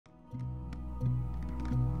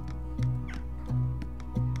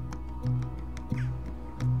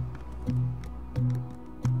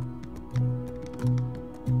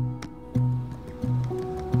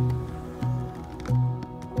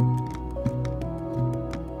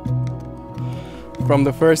From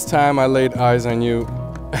the first time I laid eyes on you,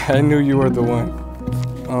 I knew you were the one.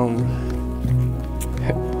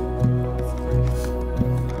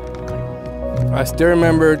 I still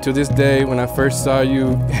remember to this day when I first saw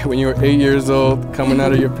you when you were 8 years old, coming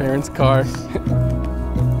out of your parents' car.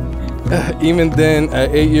 Even then,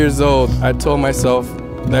 at 8 years old, I told myself,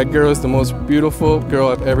 that girl is the most beautiful girl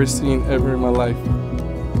I've ever seen ever in my life.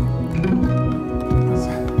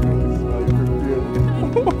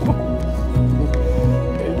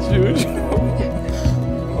 Hey, Jude.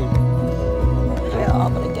 Yeah,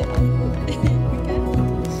 I'm gonna get it.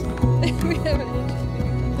 We have an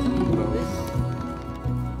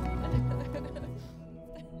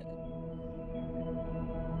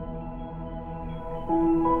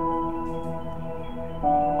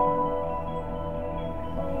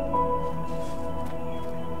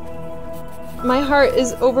My heart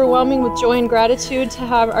is overwhelming with joy and gratitude to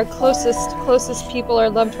have our closest people, our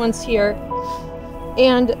loved ones here,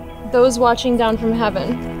 and those watching down from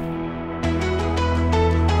heaven.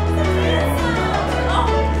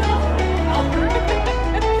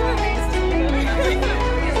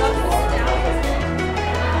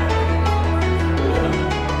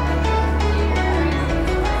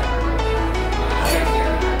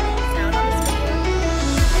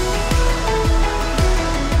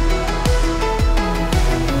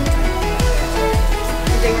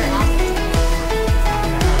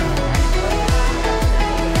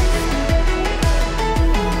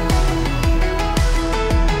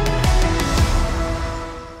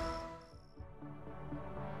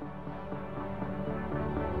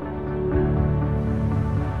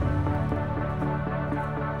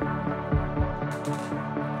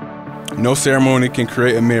 No ceremony can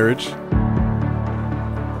create a marriage.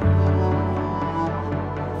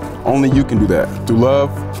 Only you can do that through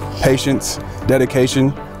love, patience,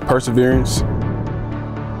 dedication, perseverance.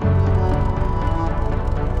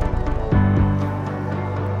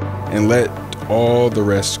 And let all the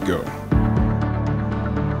rest go.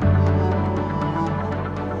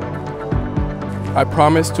 I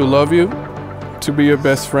promise to love you, to be your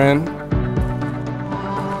best friend,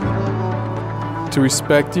 to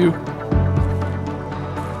respect you,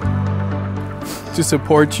 to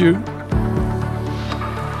support you,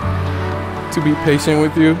 to be patient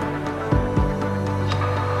with you,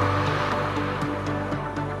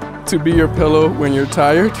 to be your pillow when you're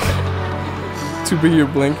tired, to be your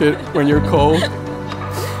blanket when you're cold,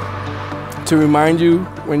 to remind you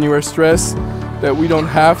when you are stressed that we don't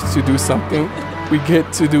have to do something, we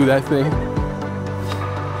get to do that thing,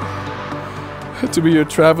 to be your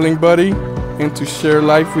traveling buddy and to share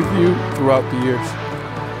life with you throughout the years.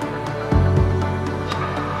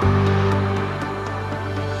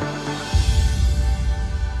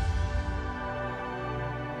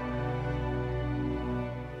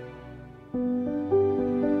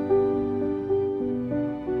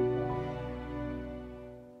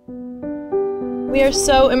 We are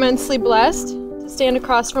so immensely blessed to stand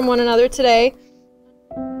across from one another today.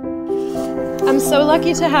 I'm so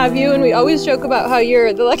lucky to have you, and we always joke about how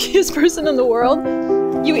you're the luckiest person in the world.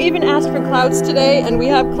 You even asked for clouds today, and we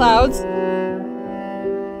have clouds.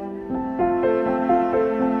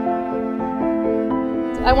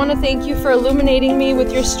 I want to thank you for illuminating me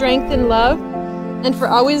with your strength and love, and for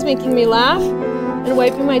always making me laugh and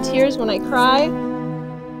wiping my tears when I cry.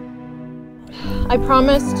 I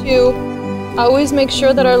promise to always make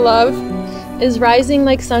sure that our love is rising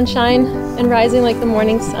like sunshine and rising like the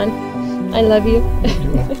morning sun. I love you.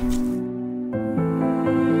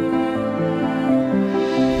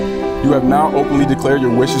 You have now openly declared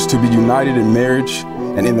your wishes to be united in marriage,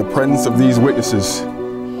 and in the presence of these witnesses,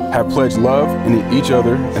 have pledged love in each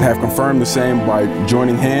other and have confirmed the same by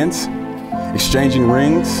joining hands, exchanging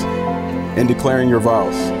rings, and declaring your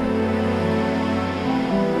vows.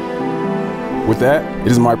 With that,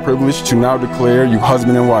 it is my privilege to now declare you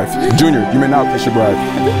husband and wife. Junior, you may now kiss your bride.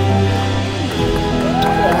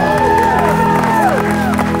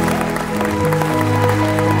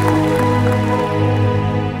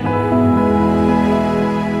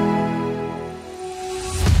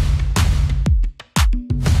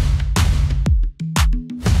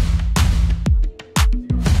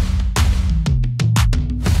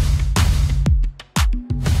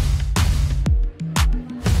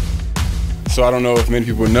 So I don't know if many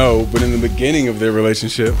people know, but in the beginning of their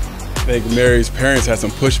relationship, I think Mary's parents had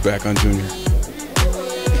some pushback on Junior.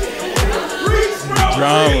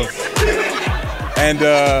 Drama. And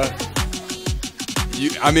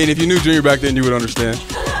I mean, if you knew Junior back then, you would understand.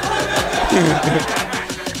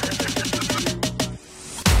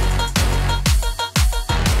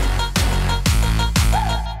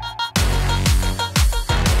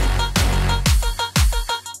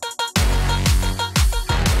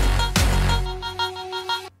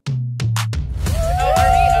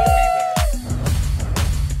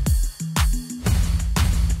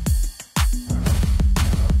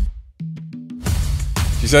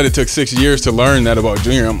 said it took 6 years to learn that about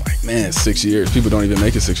Junior. I'm like, man, 6 years. People don't even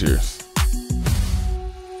make it 6 years.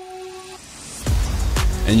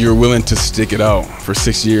 And you're willing to stick it out for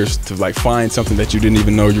 6 years to like find something that you didn't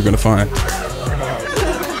even know you're gonna find.